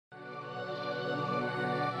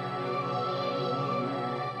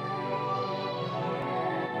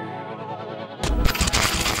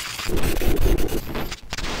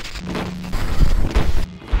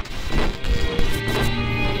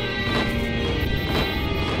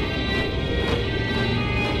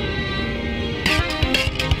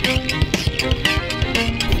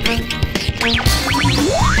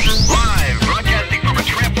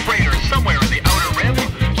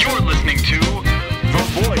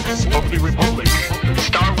of the Republic.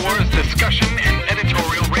 Star Wars discussion and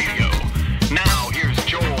editorial radio. Now here's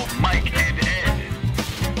Joel, Mike, and Ed.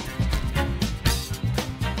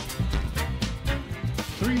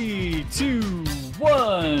 3, 2,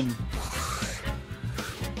 1.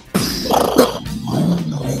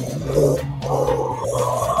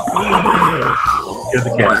 Here's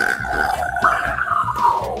the cat.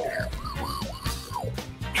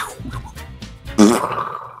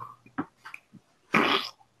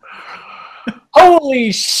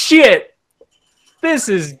 Holy shit! This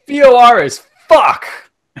is VOR as fuck!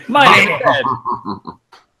 My name is Ed.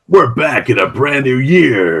 We're back in a brand new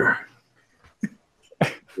year.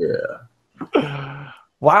 Yeah.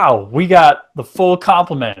 Wow, we got the full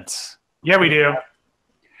complement. Yeah, we do.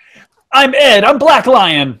 I'm Ed. I'm Black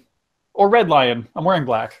Lion. Or Red Lion. I'm wearing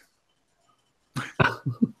black.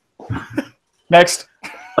 Next.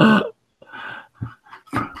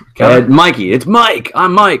 Ed, Mikey. It's Mike.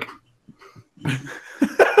 I'm Mike.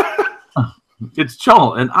 It's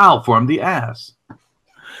Joel, and I'll form the ass.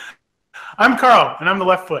 I'm Carl, and I'm the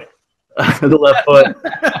left foot. The left foot.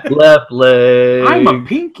 Left leg. I'm a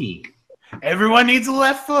pinky. Everyone needs a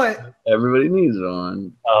left foot. Everybody needs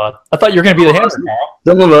one. I thought you were going to be the hamster.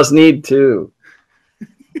 Some of us need two.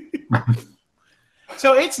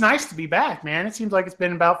 So it's nice to be back, man. It seems like it's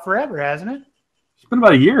been about forever, hasn't it? It's been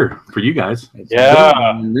about a year for you guys. It's Yeah. been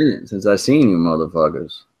a minute since I seen you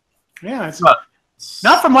motherfuckers. Yeah, it's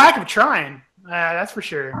not from lack of trying. That's for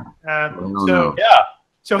sure. No.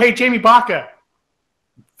 So hey, Jamie Baca,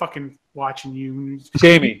 fucking watching you.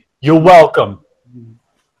 Jamie, you're welcome.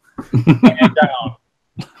 Hand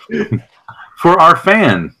down. For our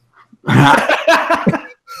fan.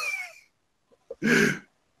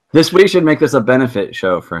 We should make this a benefit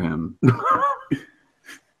show for him.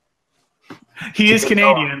 He is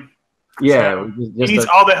Canadian. Yeah. So he needs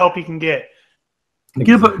all the help he can get.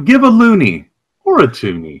 Give a loony or a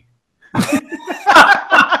toonie.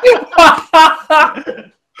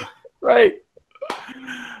 Right.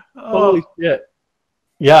 Holy shit.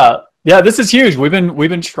 Yeah. Yeah, this is huge. We've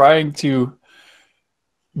been trying to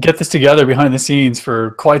get this together behind the scenes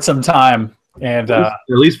for quite some time. And At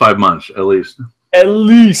least 5 months, at least. At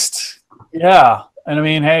least. Yeah. And I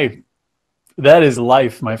mean, hey, that is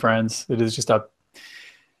life, my friends. It is just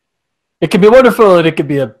it can be wonderful and it could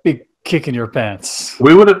be a big kick in your pants.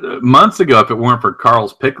 We would have months ago if it weren't for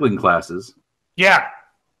Carl's pickling classes. Yeah,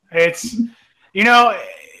 it's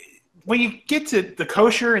when you get to the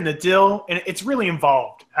kosher and the dill, and it's really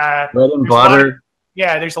involved. Bread and butter.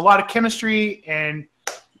 There's a lot of chemistry, and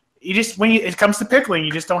you just it comes to pickling,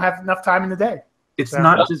 you just don't have enough time in the day. It's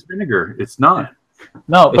not just vinegar. It's not.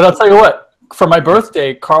 No, but I'll tell you what. For my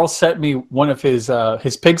birthday, Carl sent me one of his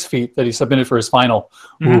pig's feet that he submitted for his final.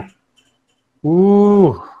 Mm-hmm.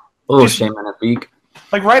 Ooh. Oh, shame on a beak.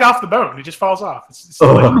 Like right off the bone, it just falls off. It's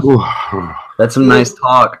That's some nice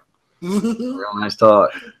talk. Real nice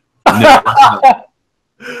talk. Yeah.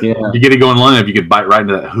 Yeah. You get it going long enough, you could bite right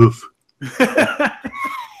into that hoof.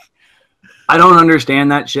 I don't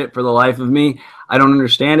understand that shit for the life of me. I don't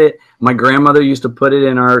understand it. My grandmother used to put it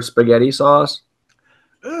in our spaghetti sauce.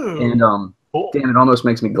 Ooh. And damn, it almost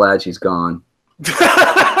makes me glad she's gone.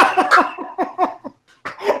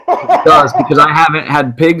 It does, because I haven't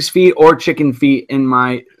had pig's feet or chicken feet in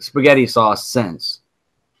my spaghetti sauce since.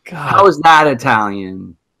 God. How is that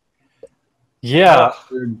Italian? Yeah.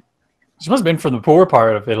 She must have been from the poor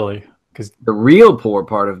part of Italy. The real poor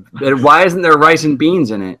part of it. Why isn't there rice and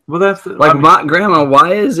beans in it? Well, that's my grandma.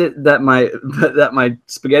 Why is it that my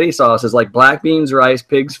spaghetti sauce is like black beans, rice,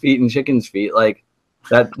 pig's feet, and chicken's feet? Like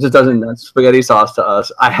that just doesn't. That's spaghetti sauce to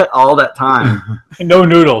us. I had all that time. No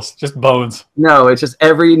noodles, just bones. No, it's just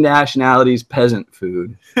every nationality's peasant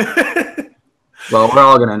food. Well, we're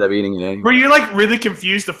all gonna end up eating it anyway. Were you like really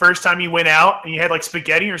confused the first time you went out and you had like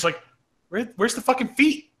spaghetti, and it's like, where's the fucking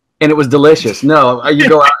feet? And it was delicious. No, you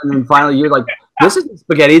go out and then finally you're like, this is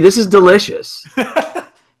spaghetti. This is delicious.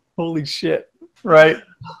 Holy shit! Right?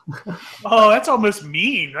 Oh, that's almost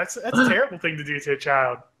mean. That's a terrible thing to do to a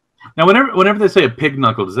child. Now, whenever they say a pig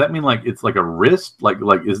knuckle, does that mean like it's like a wrist?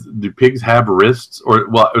 Do pigs have wrists? Or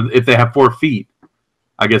if they have 4 feet,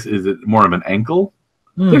 I guess is it more of an ankle?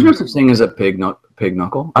 There's no such thing as a pig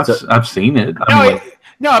knuckle. I've seen it.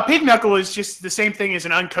 No, a pig knuckle is just the same thing as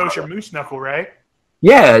an unkosher moose knuckle, right?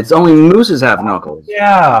 Yeah, it's only mooses have knuckles.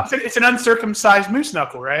 Yeah. It's an uncircumcised moose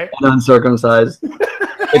knuckle, right? An uncircumcised.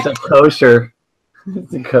 It's a kosher.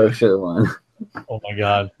 It's a kosher one. Oh my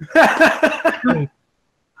god.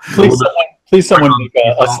 Please someone make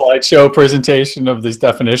a slideshow presentation of these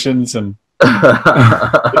definitions and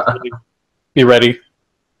be ready.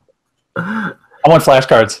 I want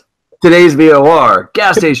flashcards. Today's VOR,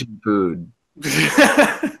 gas station food.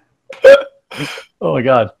 Oh my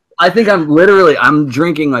god. I think I'm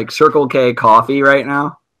drinking like Circle K coffee right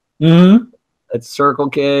now. Mm-hmm. It's Circle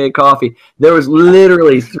K coffee. There was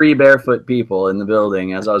literally 3 barefoot people in the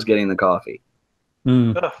building as I was getting the coffee.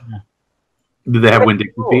 Mm. Did they have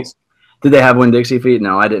Winn-Dixie feet? Did they have Winn-Dixie feet?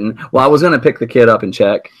 No, I didn't. Well, I was going to pick the kid up and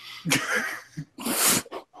check.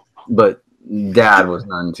 But Dad was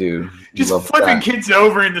none too. Just flipping kids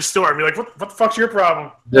over in the store and be like, what the fuck's your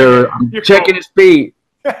problem? Dude, I'm checking his feet.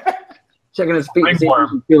 Checking his feet to see if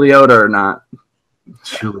he's Chiliota or not.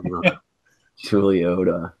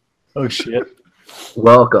 Chiliota. Oh shit.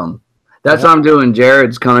 Welcome. That's what I'm doing.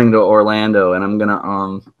 Jared's coming to Orlando, and I'm gonna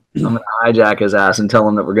hijack his ass and tell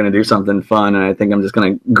him that we're gonna do something fun. And I think I'm just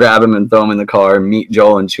gonna grab him and throw him in the car and meet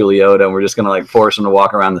Joel and Chiliota, and we're just gonna like force him to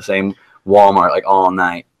walk around the same Walmart like all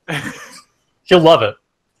night. He'll love it.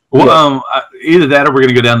 Well, either that or we're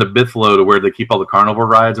gonna go down to Bithlo to where they keep all the carnival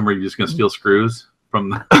rides, and we're just gonna steal screws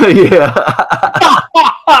from. Yeah.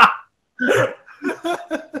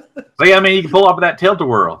 So yeah, I mean, you can pull off of that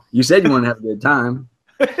tilt-a-whirl. You said you want to have a good time.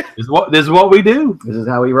 This is what we do. This is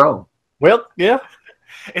how we roll. Well, yeah.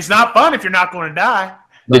 It's not fun if you're not going to die.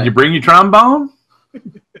 Did you bring your trombone?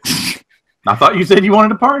 I thought you said you wanted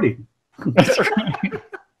to party. That's right.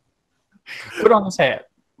 Put on this hat.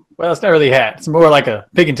 Well, it's not really a hat. It's more like a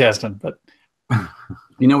pig intestine. But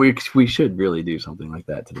you know, we should really do something like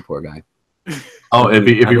that to the poor guy. Oh, if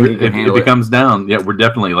he comes down, yeah, we're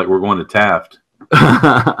definitely we're going to Taft.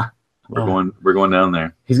 We're going down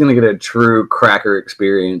there. He's gonna get a true cracker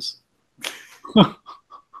experience.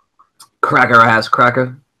 Cracker ass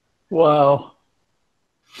cracker. Wow.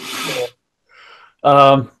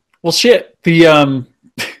 Well, shit. The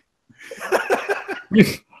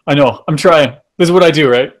I know. I'm trying. This is what I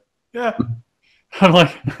do, right? Yeah. I'm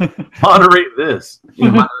like moderate this.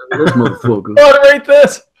 Moderate this motherfucker. Moderate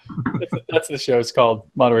this. That's the show. It's called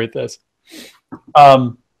Moderate This.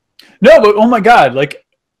 No, but oh my god, like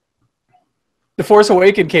The Force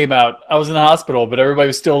Awakens came out. I was in the hospital, but everybody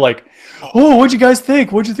was still like, "Oh, what'd you guys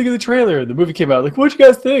think? What'd you think of the trailer?" The movie came out. Like, what'd you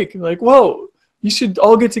guys think? And like, whoa, you should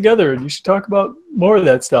all get together and you should talk about more of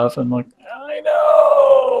that stuff. And I'm like, I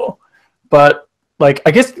know, but like,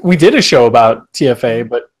 I guess we did a show about TFA,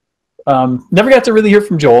 but never got to really hear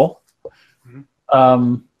from Joel.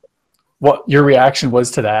 What your reaction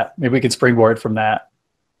was to that? Maybe we could springboard from that.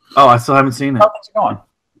 Oh, I still haven't seen it. How's it going?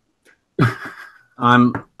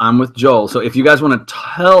 I'm with Joel. So if you guys want to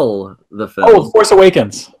tell the film, Oh, Force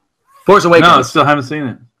Awakens. Force Awakens. No, I still haven't seen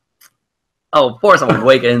it. Oh, Force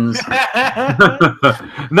Awakens.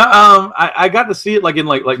 No, I got to see it like in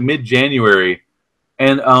like mid-January,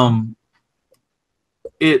 and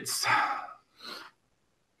it's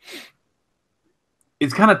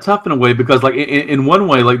kind of tough in a way because like in one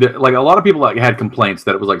way like a lot of people like had complaints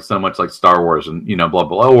that it was like so much like Star Wars and blah blah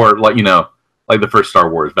blah, or like like the first Star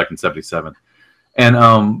Wars back in '77, and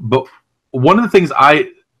but one of the things I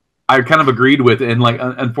kind of agreed with, and like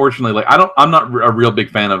unfortunately like I'm not a real big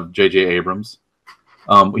fan of J.J. Abrams.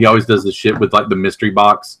 He always does this shit with like the mystery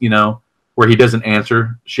box, where he doesn't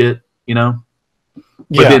answer shit, but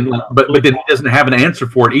then he doesn't have an answer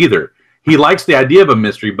for it either. He likes the idea of a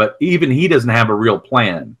mystery, but even he doesn't have a real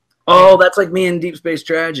plan. Oh, that's like me in Deep Space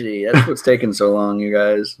Tragedy. That's what's taking so long, you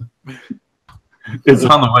guys. It's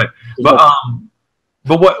on the way.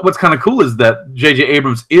 But what's kind of cool is that J.J.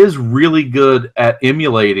 Abrams is really good at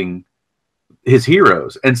emulating his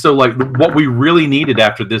heroes. And so, like, what we really needed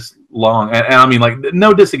after this long, and I mean, like,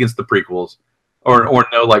 no diss against the prequels, or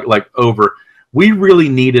no, like over, we really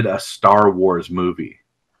needed a Star Wars movie.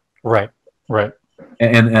 Right.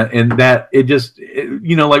 And that it just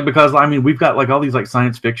like, because I mean we've got like all these like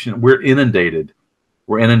science fiction, we're inundated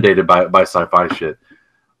by sci-fi shit.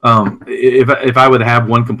 If I would have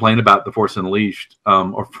one complaint about The Force Unleashed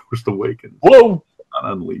or Force Awakens, not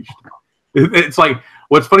Unleashed, it's like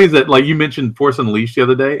what's funny is that like you mentioned Force Unleashed the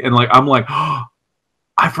other day, and like I'm like, oh,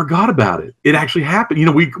 I forgot about it. It actually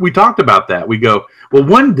happened. We talked about that. We go, well,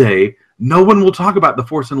 one day no one will talk about The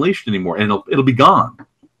Force Unleashed anymore, and it'll be gone.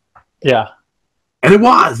 Yeah. And it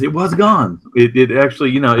was gone. It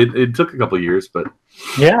actually, it took a couple of years, but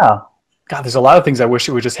yeah, God, there's a lot of things I wish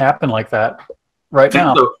it would just happen like that right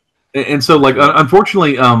now. So like,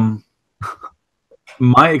 unfortunately,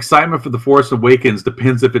 my excitement for The Force Awakens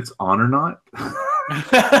depends if it's on or not.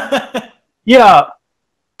 Yeah,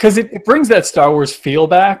 because it brings that Star Wars feel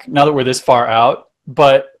back now that we're this far out.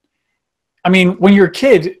 But I mean, when you're a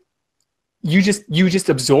kid, you just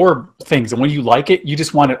absorb things, and when you like it, you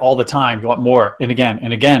just want it all the time. You want more and again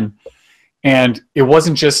and again. And it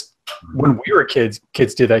wasn't just when we were kids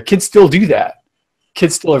did that. Kids still do that.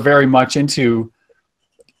 kids still are very much into,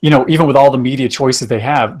 you know, even with all the media choices they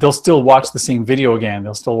have, they'll still watch the same video again.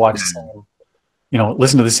 They'll still watch the same, you know,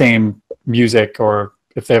 listen to the same music, or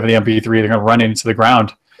if they have the MP3, they're going to run it into the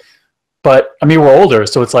ground. But I mean, we're older,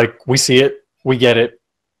 so it's like we see it, we get it.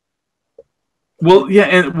 Well, yeah,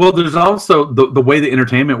 and well, there's also the way the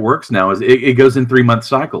entertainment works now is it goes in 3-month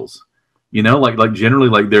cycles. You know, like generally,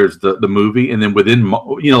 like there's the movie, and then within,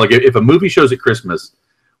 you know, like if a movie shows at Christmas,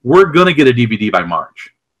 we're gonna get a DVD by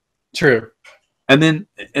March. True. And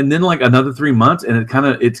then like another 3 months, and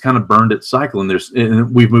it's kind of burned its cycle,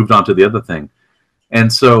 and we've moved on to the other thing.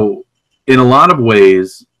 And so, in a lot of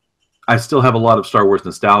ways, I still have a lot of Star Wars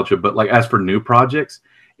nostalgia, but like as for new projects,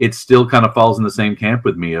 it still kind of falls in the same camp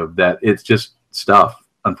with me of that it's just stuff,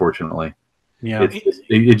 unfortunately. Yeah.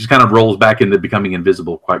 It just kind of rolls back into becoming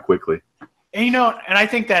invisible quite quickly. And, you know, and I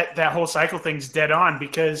think that whole cycle thing's dead on,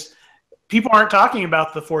 because people aren't talking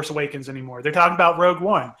about The Force Awakens anymore. They're talking about Rogue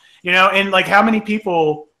One, you know, and like how many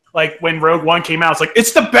people, like when Rogue One came out, it's like,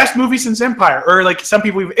 it's the best movie since Empire, or like some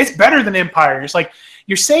people, it's better than Empire. And it's like,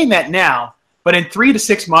 you're saying that now, but in 3 to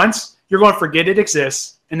 6 months, you're going to forget it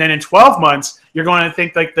exists. And then in 12 months, you're going to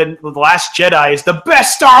think like the Last Jedi is the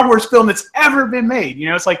best Star Wars film that's ever been made. You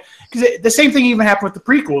know, it's like, because the same thing even happened with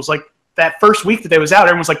the prequels. Like that first week that they was out,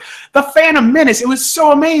 everyone's like, The Phantom Menace, it was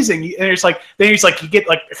so amazing. And it's like, then it's like, you get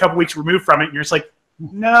like a couple weeks removed from it, and you're just like,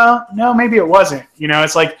 no, maybe it wasn't. You know,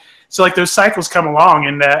 it's like, so like those cycles come along,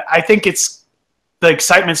 and I think it's the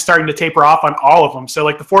excitement's starting to taper off on all of them. So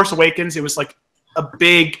like The Force Awakens, it was like a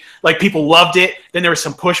big, like people loved it. Then there was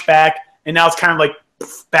some pushback, and now it's kind of like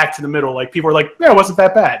back to the middle. Like people are like, yeah, it wasn't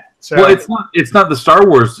that bad. So well, it's not the Star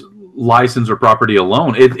Wars license or property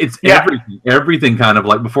alone. It's everything kind of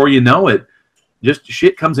like before you know it, just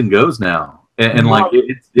shit comes and goes now, and like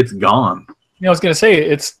it's gone. You know, I was gonna say,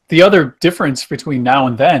 it's the other difference between now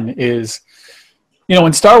and then is, you know,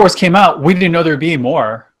 when Star Wars came out, we didn't know there'd be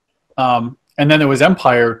more, and then there was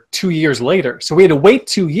Empire 2 years later, so we had to wait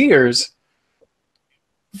 2 years.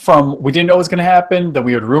 From we didn't know what was going to happen, then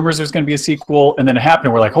we had rumors there was going to be a sequel, and then it happened,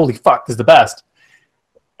 and we're like, holy fuck, this is the best.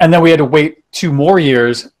 And then we had to wait 2 more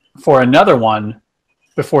years for another one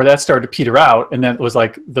before that started to peter out, and then it was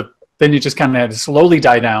like then you just kind of had to slowly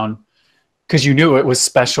die down because you knew it was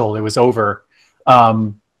special, it was over.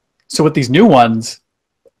 So with these new ones,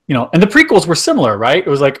 you know, and the prequels were similar, right? It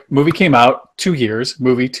was like movie came out 2 years,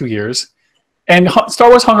 movie 2 years, and Star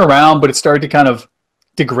Wars hung around, but it started to kind of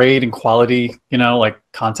degrade in quality, you know, like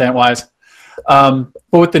content wise. But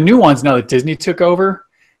with the new ones now that Disney took over,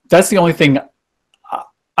 that's the only thing.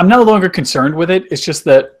 I'm no longer concerned with it. It's just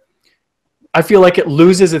that I feel like it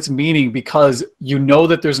loses its meaning because you know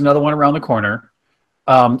that there's another one around the corner.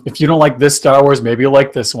 If you don't like this Star Wars, maybe you'll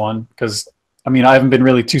like this one. Because, I mean, I haven't been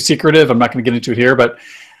really too secretive. I'm not going to get into it here. But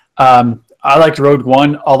I liked Rogue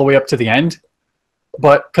One all the way up to the end.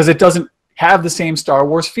 But because it doesn't have the same Star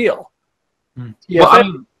Wars feel. Yeah, well, I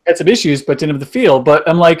had some issues, but didn't have the feel. But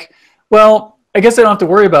I'm like, well, I guess I don't have to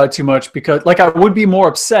worry about it too much because, like, I would be more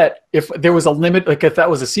upset if there was a limit, like if that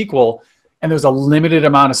was a sequel and there was a limited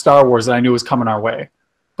amount of Star Wars that I knew was coming our way.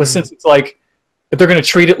 But since it's like, if they're going to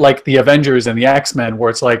treat it like the Avengers and the X-Men, where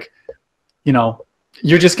it's like, you know,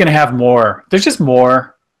 you're just going to have more. There's just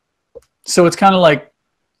more. So it's kind of like,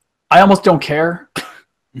 I almost don't care.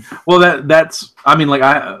 Well, that's I mean, like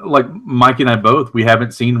Mike and I both, we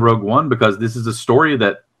haven't seen Rogue One because this is a story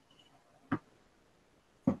that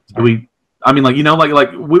we know that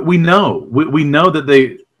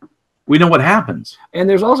we know what happens. And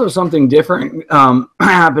there's also something different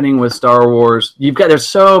happening with Star Wars. There's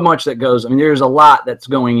so much that goes. I mean, there's a lot that's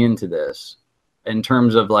going into this in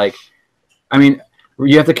terms of like, I mean,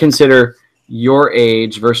 you have to consider your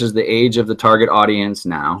age versus the age of the target audience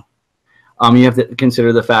now. You have to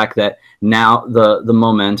consider the fact that now the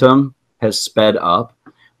momentum has sped up.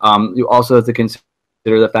 You also have to consider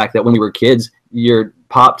the fact that when we were kids, your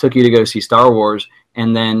pop took you to go see Star Wars,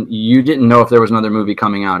 and then you didn't know if there was another movie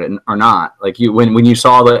coming out or not. Like when you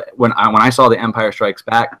saw when I saw the Empire Strikes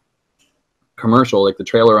Back commercial, like the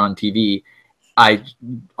trailer on TV, I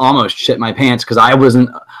almost shit my pants because I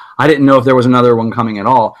didn't know if there was another one coming at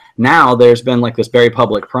all. Now there's been like this very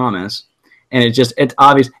public promise. And it's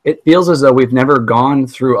obvious. It feels as though we've never gone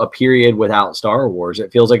through a period without Star Wars.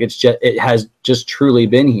 It feels like it has just truly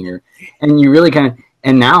been here. And you really kind of,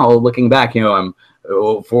 and now looking back, you know, I'm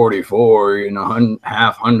 44, you know,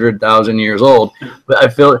 100,000 years old. But I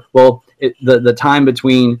feel, well, the time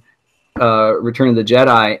between Return of the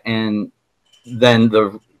Jedi and then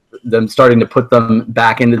them starting to put them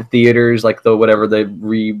back into the theaters, like the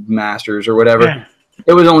remasters or whatever,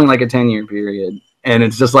 it was only like a 10-year period. and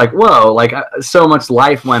it's just like, whoa, like so much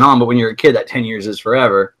life went on. But when you're a kid, that 10 years is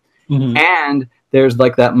forever. Mm-hmm. And there's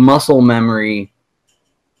like that muscle memory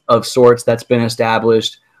of sorts that's been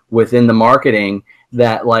established within the marketing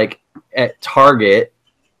that like at Target,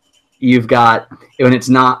 you've got, when it's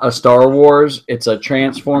not a Star Wars, it's a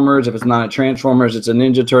Transformers. If it's not a Transformers, it's a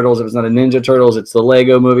Ninja Turtles. If it's not a Ninja Turtles, it's the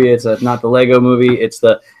Lego movie. It's not the Lego movie. It's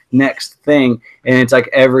the next thing. And it's like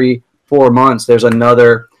every 4 months, there's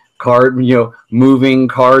another moving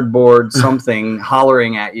cardboard something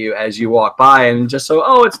hollering at you as you walk by. And just so,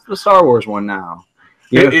 oh, it's the Star Wars one now.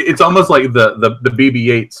 It's almost like the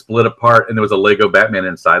BB-8 split apart, and there was a Lego Batman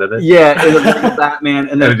inside of it. Yeah, it was Lego Batman,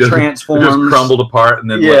 and then it transforms. It just crumbled apart,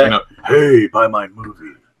 and then hey, buy my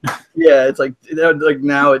movie. Yeah, it's like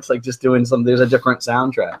now it's like just doing something. There's a different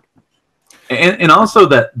soundtrack, and also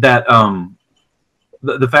the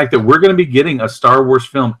fact that we're going to be getting a Star Wars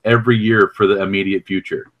film every year for the immediate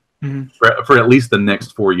future, for at least the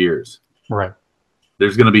next 4 years. Right.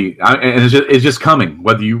 There's going to be, and it's just coming,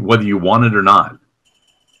 whether you want it or not.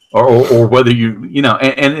 Or whether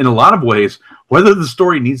and in a lot of ways, whether the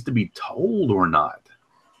story needs to be told or not.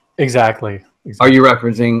 Exactly. Are you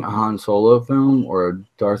referencing a Han Solo film or a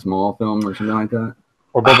Darth Maul film or something like that?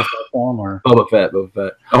 Or Boba Fett film or Boba Fett.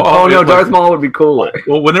 Oh no, Darth Maul would be cooler.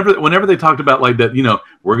 Well, whenever they talked about like that,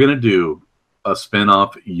 we're gonna do a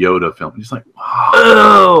spin-off Yoda film. Just like, wow.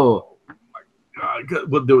 Oh.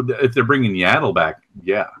 If they're bringing Yaddle back,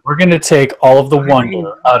 yeah. We're going to take all of the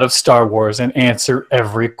wonder out of Star Wars and answer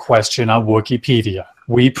every question on Wikipedia.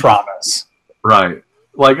 We promise. Right.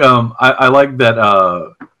 Like, I like that.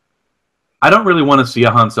 I don't really want to see a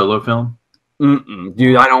Han Solo film.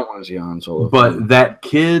 Dude, I don't want to see a Han Solo but film. That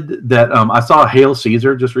kid that I saw Hail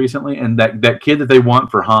Caesar just recently, and that kid that they want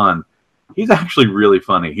for Han, he's actually really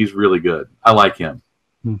funny. He's really good. I like him.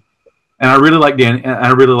 And I really like and I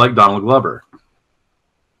really like Donald Glover.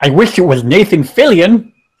 I wish it was Nathan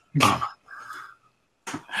Fillion. I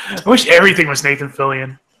wish everything was Nathan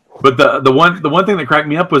Fillion. But the one thing that cracked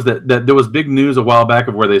me up was that there was big news a while back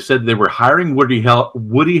of where they said they were hiring Woody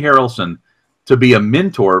Harrelson to be a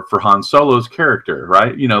mentor for Han Solo's character,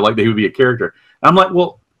 right? Like he would be a character. And I'm like,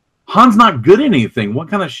 well, Han's not good at anything. What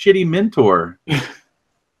kind of shitty mentor?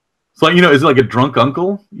 It's like, is it like a drunk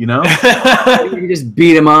uncle, You just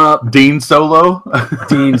beat him up. Dean Solo.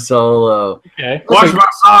 Dean Solo. Okay. Wash my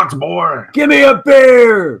socks, boy. Give me a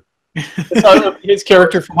beer. His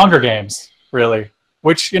character from Hunger Games, really.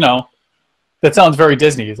 Which, that sounds very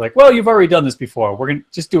Disney. He's like, well, you've already done this before. We're going to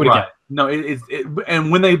just do it again. No, and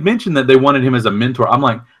when they mentioned that they wanted him as a mentor, I'm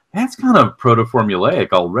like, that's kind of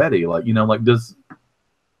proto-formulaic already. Like,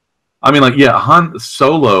 Han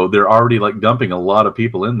Solo, they're already like dumping a lot of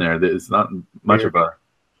people in there. That it's not much of a.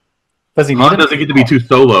 Han doesn't get to be too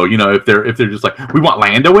solo, if they're just like, we want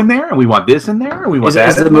Lando in there and we want this in there and we want that.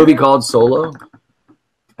 Is the movie called Solo?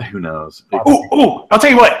 Who knows? Ooh! I'll tell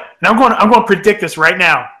you what. Now I'm going to predict this right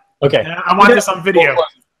now. Okay. I want this on video.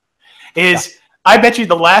 I bet you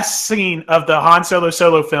the last scene of the Han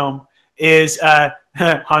Solo film is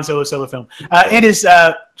Han Solo film. It is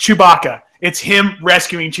Chewbacca. It's him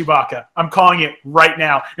rescuing Chewbacca. I'm calling it right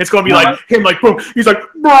now. It's going to be like him, like boom. He's like,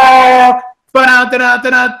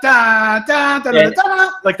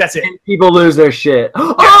 like that's it. And people lose their shit.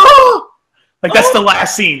 Like that's the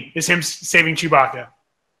last scene is him saving Chewbacca.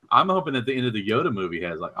 I'm hoping at the end of the Yoda movie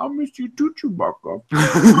has like, I'll miss you too, Chewbacca.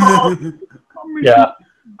 Yeah.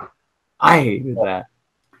 I hated that.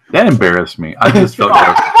 That embarrassed me. I just felt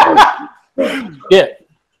Yeah.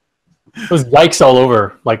 It was yikes all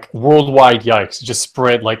over, like worldwide yikes. It just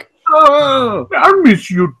spread like, oh, I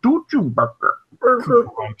miss you too, Chewbacca.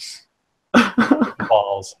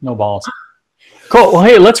 No balls. Cool. Well,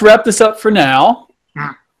 hey, let's wrap this up for now.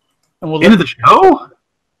 And we'll end of the show?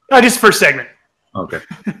 Just first segment. Okay.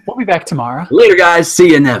 We'll be back tomorrow. Later, guys.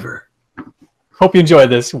 See you never. Hope you enjoyed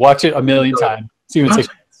this. Watch it a million times. See you in 6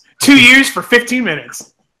 minutes. 2 years for 15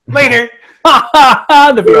 minutes. Later.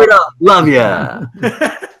 Love ya.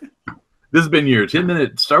 This has been your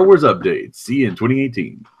 10-minute Star Wars update. See you in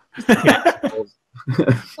 2018.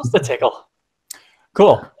 Just a tickle.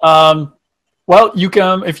 Cool. Well, you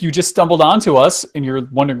can, if you just stumbled onto us and you're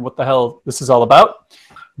wondering what the hell this is all about,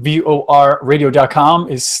 VORradio.com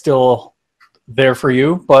is still there for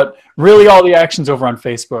you, but really all the action's over on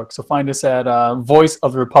Facebook. So find us at Voice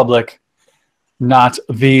of the Republic, not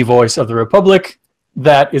the Voice of the Republic.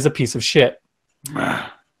 That is a piece of shit.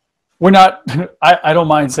 We're not, I don't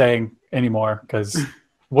mind saying anymore, because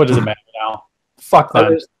what does it matter now? Fuck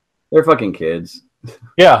them. They're fucking kids.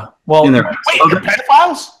 Yeah. Well, wait, they're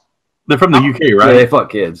pedophiles? They're from the UK, right? Yeah, they fuck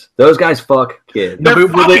kids. Those guys fuck kids. They're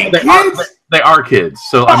fucking kids? They are kids.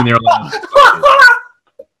 So, I mean, they're allowed.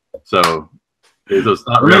 So it's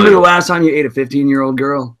not Remember really. the last time you ate a 15-year-old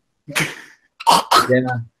girl?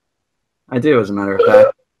 Yeah, I do. As a matter of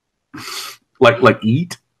fact, Like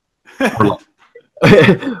eat? Or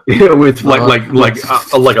yeah, with like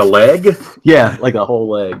a leg? yeah, like a whole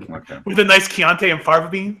leg. Okay. With a nice Chianti and fava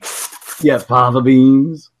bean. Yeah, fava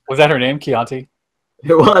beans. Was that her name, Chianti?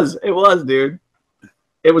 It was, dude.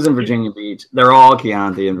 It was in Virginia Beach. They're all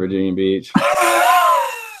Chianti in Virginia Beach.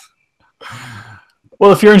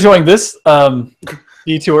 Well, if you're enjoying this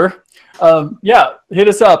detour, hit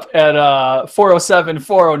us up at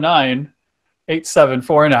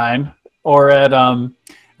 407-409-8749 or at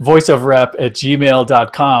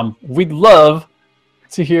voiceoverrep@gmail.com. We'd love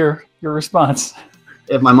to hear your response.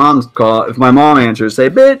 If my mom answers, say,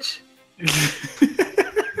 "Bitch,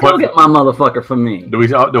 go get my motherfucker for me." Do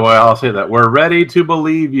I all say that? We're ready to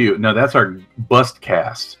believe you. No, that's our bust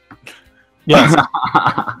cast. Yes.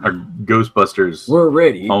 Our Ghostbusters. We're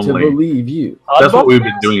ready Only. to believe you. That's what we've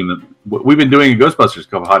been doing. We've been doing a Ghostbusters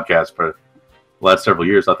podcast for the last several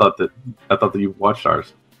years. I thought that you watched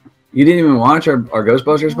ours. You didn't even watch our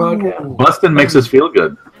Ghostbusters podcast? Bustin' makes us feel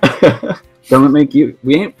good. Don't it make you?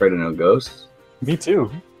 We ain't afraid of no ghosts. Me too.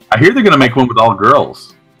 I hear they're gonna make one with all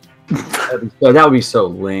girls. That would be so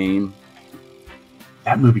lame.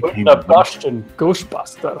 That movie came The out. Boston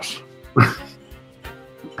Ghostbusters.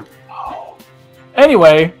 Oh.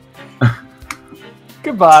 Anyway,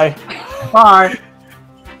 goodbye. Bye.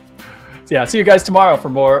 Yeah, see you guys tomorrow for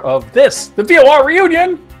more of this, the VOR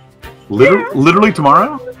Reunion. Literally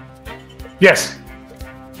tomorrow. Yes.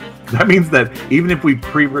 That means that even if we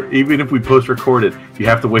post recorded, you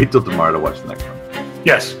have to wait till tomorrow to watch the next one.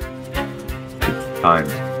 Yes.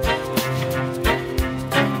 Times.